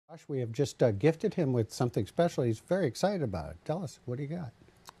Josh, we have just gifted him with something special. He's very excited about it. Tell us, what do you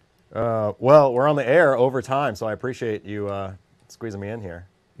got? Well, we're on the air over time, so I appreciate you squeezing me in here.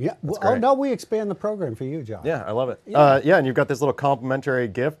 Yeah. Oh, no, we expand the program for you, Josh. Yeah, I love it. Yeah. Yeah, and you've got this little complimentary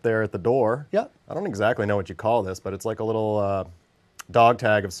gift there at the door. Yep. I don't exactly know what you call this, but it's like a little dog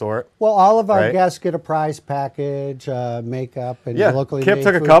tag of sort. Well, all of our right? guests get a prize package, makeup, and Yeah, locally Kip made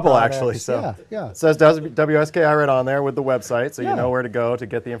took a food couple products. actually. So yeah. It says WSKI right on there with the website, so Yeah. you know where to go to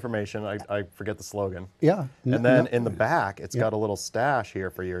get the information. I forget the slogan. Yeah. And then in the back, it's got a little stash here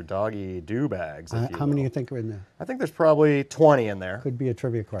for your doggy do bags. How many do you think are in there? I think there's probably 20 in there. Could be a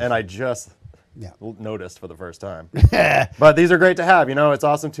trivia question. And I just Yeah. noticed for the first time. But these are great to have. You know, it's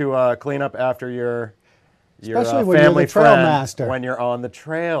awesome to clean up after your Especially when you're family the trail friend master. when you're on the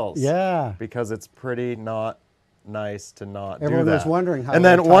trails. Yeah. Because it's pretty not nice to not Everyone do that. was wondering how and they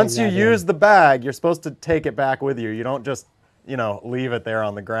then were once you tying that use in. the bag, you're supposed to take it back with you. You don't just, you know, leave it there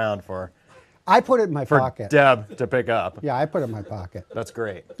on the ground for I put it in my pocket. Deb to pick up. Yeah, I put it in my pocket. That's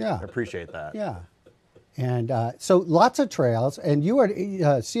great. Yeah. I appreciate that. Yeah. And so lots of trails. And you are,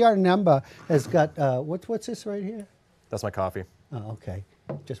 CR Nemba has got, what's this right here? That's my coffee. Oh, okay.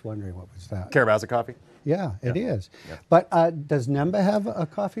 Just wondering what was that. Carabazza coffee. Yeah, it is. Yeah. But does Nemba have a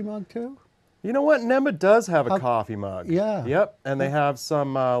coffee mug too? You know what? Nemba does have a coffee mug. Yeah. Yep. And they have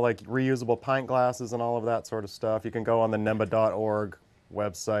some like reusable pint glasses and all of that sort of stuff. You can go on the nemba.org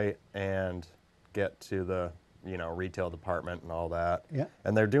website and get to the, you know, retail department and all that. Yeah.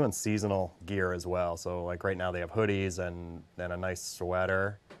 And they're doing seasonal gear as well. So like right now they have hoodies and a nice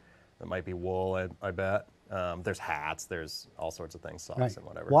sweater that might be wool, I bet. There's hats, there's all sorts of things, socks Right. and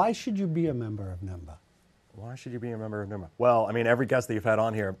whatever. Why should you be a member of Nemba? Why should you be a member of NEMA? Well, I mean, every guest that you've had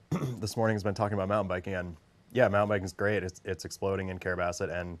on here this morning has been talking about mountain biking, and yeah, mountain biking is great. It's exploding in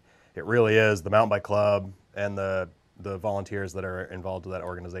Carabasset, and it really is the mountain bike club and the volunteers that are involved with that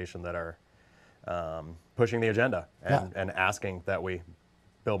organization that are pushing the agenda and asking that we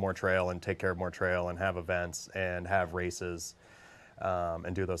build more trail and take care of more trail and have events and have races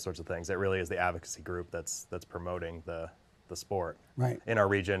and do those sorts of things. It really is the advocacy group that's promoting the sport in our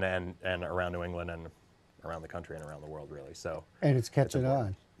region and around New England and around the country and around the world, really. So And it's catching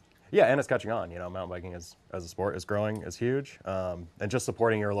on. Yeah, and it's catching on. You know, mountain biking as a sport is growing, is huge, and just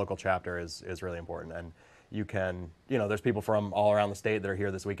supporting your local chapter is really important. And you can, you know, there's people from all around the state that are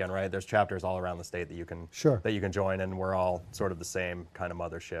here this weekend, right? There's chapters all around the state that you can join, and we're all sort of the same kind of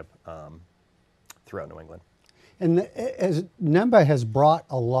mothership throughout New England. And as Nemba has brought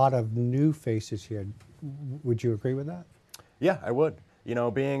a lot of new faces here, would you agree with that? Yeah, I would. You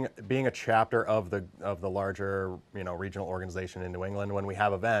know, being a chapter of the larger, you know, regional organization in New England, when we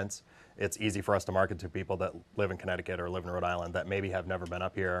have events, it's easy for us to market to people that live in Connecticut or live in Rhode Island that maybe have never been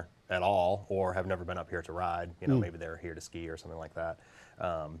up here at all or have never been up here to ride. You know, maybe they're here to ski or something like that.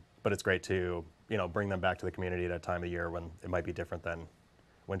 But it's great to, you know, bring them back to the community at a time of year when it might be different than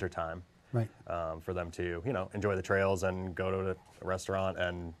wintertime. Right. For them to, you know, enjoy the trails and go to a restaurant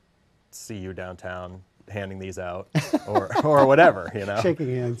and see you downtown handing these out or whatever, you know.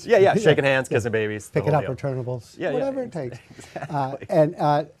 Shaking hands. Yeah, shaking hands, kissing babies. Picking up returnables. Yeah, whatever it takes.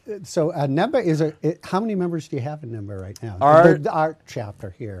 Exactly. So Nemba is how many members do you have in Nemba right now? Our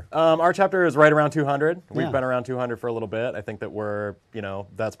chapter here. Our chapter is right around 200. We've Yeah. been around 200 for a little bit. I think that we're, you know,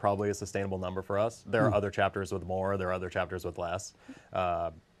 that's probably a sustainable number for us. There are other chapters with more. There are other chapters with less.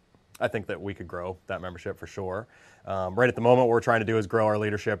 I think that we could grow that membership for sure. Right at the moment, what we're trying to do is grow our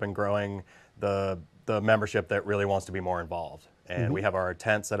leadership and growing the membership that really wants to be more involved. And we have our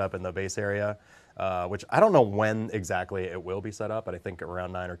tent set up in the base area, which I don't know when exactly it will be set up, but I think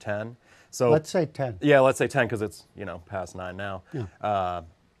around 9 or 10. So let's say 10. Yeah, let's say 10 because it's, you know, past 9 now. Yeah.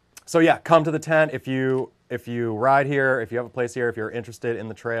 So yeah, come to the tent if you ride here, if you have a place here, if you're interested in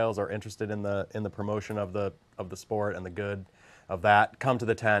the trails or interested in the promotion of the sport and the good of that, come to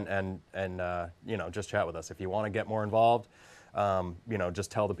the tent and you know, just chat with us. If you want to get more involved, you know, just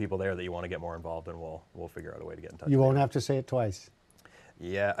tell the people there that you want to get more involved, and we'll figure out a way to get in touch. You won't have to say it twice.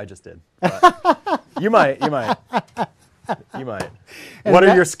 Yeah, I just did. But you might. What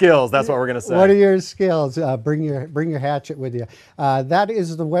are your skills? That's what we're gonna say. What are your skills? Bring your hatchet with you. That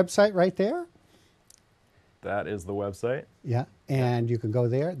is the website right there. That is the website. Yeah, and you can go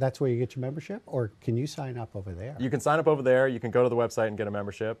there. That's where you get your membership, or can you sign up over there? You can sign up over there. You can go to the website and get a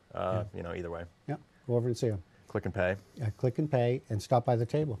membership. You know, either way. Yeah, go over and see them. Click and pay. Click and pay, and stop by the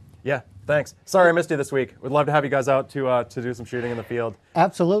table. Yeah, thanks. Sorry I missed you this week. We'd love to have you guys out to do some shooting in the field.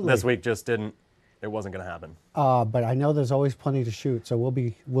 Absolutely. This week just didn't. It wasn't going to happen. But I know there's always plenty to shoot, so we'll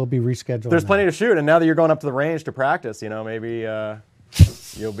be rescheduling. There's plenty to shoot, and now that you're going up to the range to practice, you know, maybe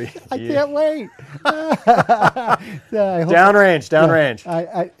You'll be. I can't wait. Yeah, I hope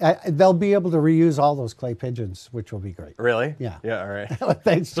Downrange. they'll be able to reuse all those clay pigeons, which will be great. Really? Yeah. Yeah. All right.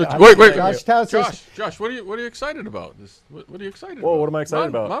 Thanks, Josh. Wait, Josh Tauses. Josh, what are you excited about? What are you excited about? Well, what am I excited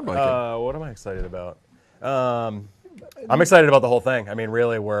about? Mountain biking. What am I excited about? I'm excited about the whole thing. I mean,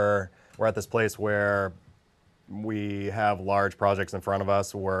 really, we're at this place where we have large projects in front of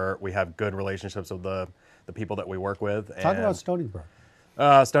us, where we have good relationships with the people that we work with. Talk and, about Stony Brook.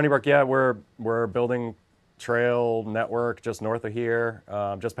 Stony Brook, yeah, we're building trail network just north of here,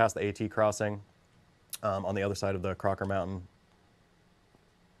 just past the AT crossing, on the other side of the Crocker Mountain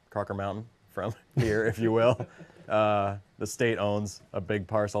from here, if you will. The state owns a big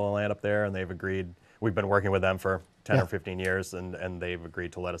parcel of land up there, and they've agreed. We've been working with them for 10 or 15 years, and they've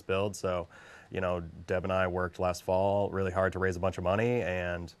agreed to let us build. So, you know, Deb and I worked last fall really hard to raise a bunch of money,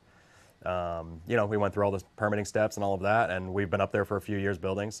 and you know, we went through all the permitting steps and all of that, and we've been up there for a few years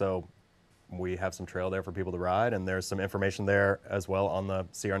building. So we have some trail there for people to ride, and there's some information there as well on the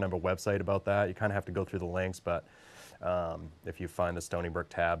CR Number website about that. You kind of have to go through the links, but if you find the Stony Brook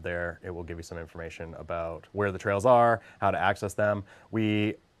tab there, it will give you some information about where the trails are, how to access them.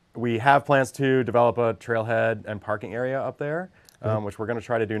 We have plans to develop a trailhead and parking area up there, which we're going to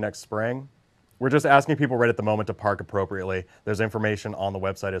try to do next spring. We're just asking people right at the moment to park appropriately. There's information on the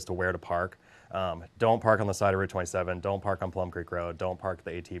website as to where to park. Don't park on the side of Route 27. Don't park on Plum Creek Road. Don't park at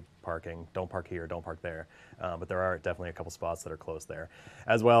the AT parking. Don't park here. Don't park there. But there are definitely a couple spots that are close there.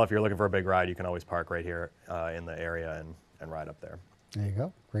 As well, if you're looking for a big ride, you can always park right here in the area and ride up there. There you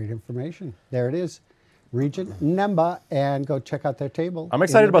go. Great information. There it is. Region number, and go check out their table. I'm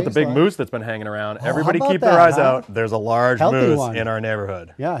excited about the big moose that's been hanging around. Oh, Everybody how about keep their that, eyes huh? out. There's a large Healthy moose one. in our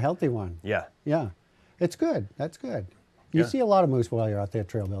neighborhood. Yeah, healthy one. Yeah. Yeah. It's good. That's good. You Yeah. see a lot of moose while you're out there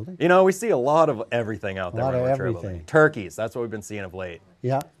trail building. You know, we see a lot of everything out there lot when of we're trail everything. building. Turkeys, that's what we've been seeing of late.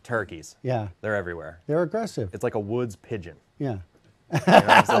 Yeah. Turkeys. Yeah. They're everywhere. They're aggressive. It's like a woods pigeon. Yeah. You know what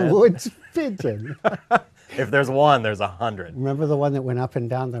I'm saying? Woods pigeon. If there's one, there's 100. Remember the one that went up and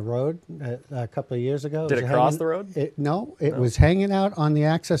down the road a couple of years ago? Did it was cross hanging- the road? No, it was hanging out on the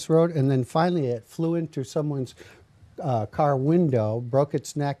access road, and then finally it flew into someone's car window, broke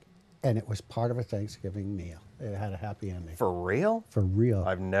its neck, and it was part of a Thanksgiving meal. It had a happy ending. For real? For real.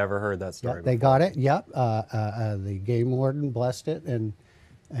 I've never heard that Yeah, story they before. got it. Yep. The game warden blessed it and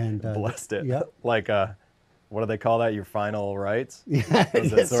Blessed it. Yep. Like, what do they call that? Your final rights? Yeah,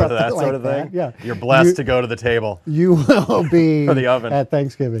 Is it it's sort of that something sort like of thing? that, yeah. You're blessed You- to go to the table. You will be For the oven. at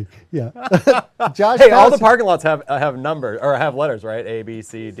Thanksgiving. Yeah. Josh, Hey, all the Tauses- parking lots have numbers or have letters, right? A, B,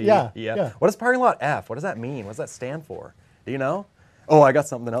 C, D, Yeah, E, F. yeah. What does parking lot F? What does that mean? What does that stand for? Do you know? Oh, I got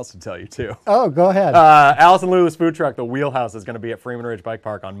something else to tell you too. Oh, go ahead. Alice and Lulu's food truck, the Wheelhouse, is going to be at Freeman Ridge Bike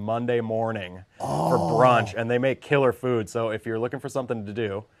Park on Monday morning for brunch, and they make killer food. So if you're looking for something to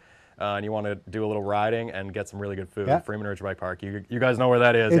do and you want to do a little riding and get some really good food, Yeah. Freeman Ridge Bike Park, you guys know where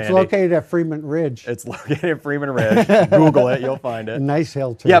that is. It's Andy. located at Fremont Ridge. It's located at Freeman Ridge. Google it, you'll find A it. nice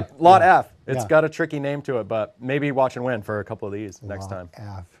hill too. Yep, Lot Yeah. F. It's Yeah. got a tricky name to it, but maybe watch and win for a couple of these next time.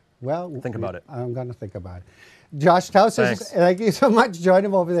 F. Well, Think about it. I'm going to think about it. Josh Tauses, Thanks. thank you so much. Join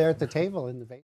him over there at the table in the basement.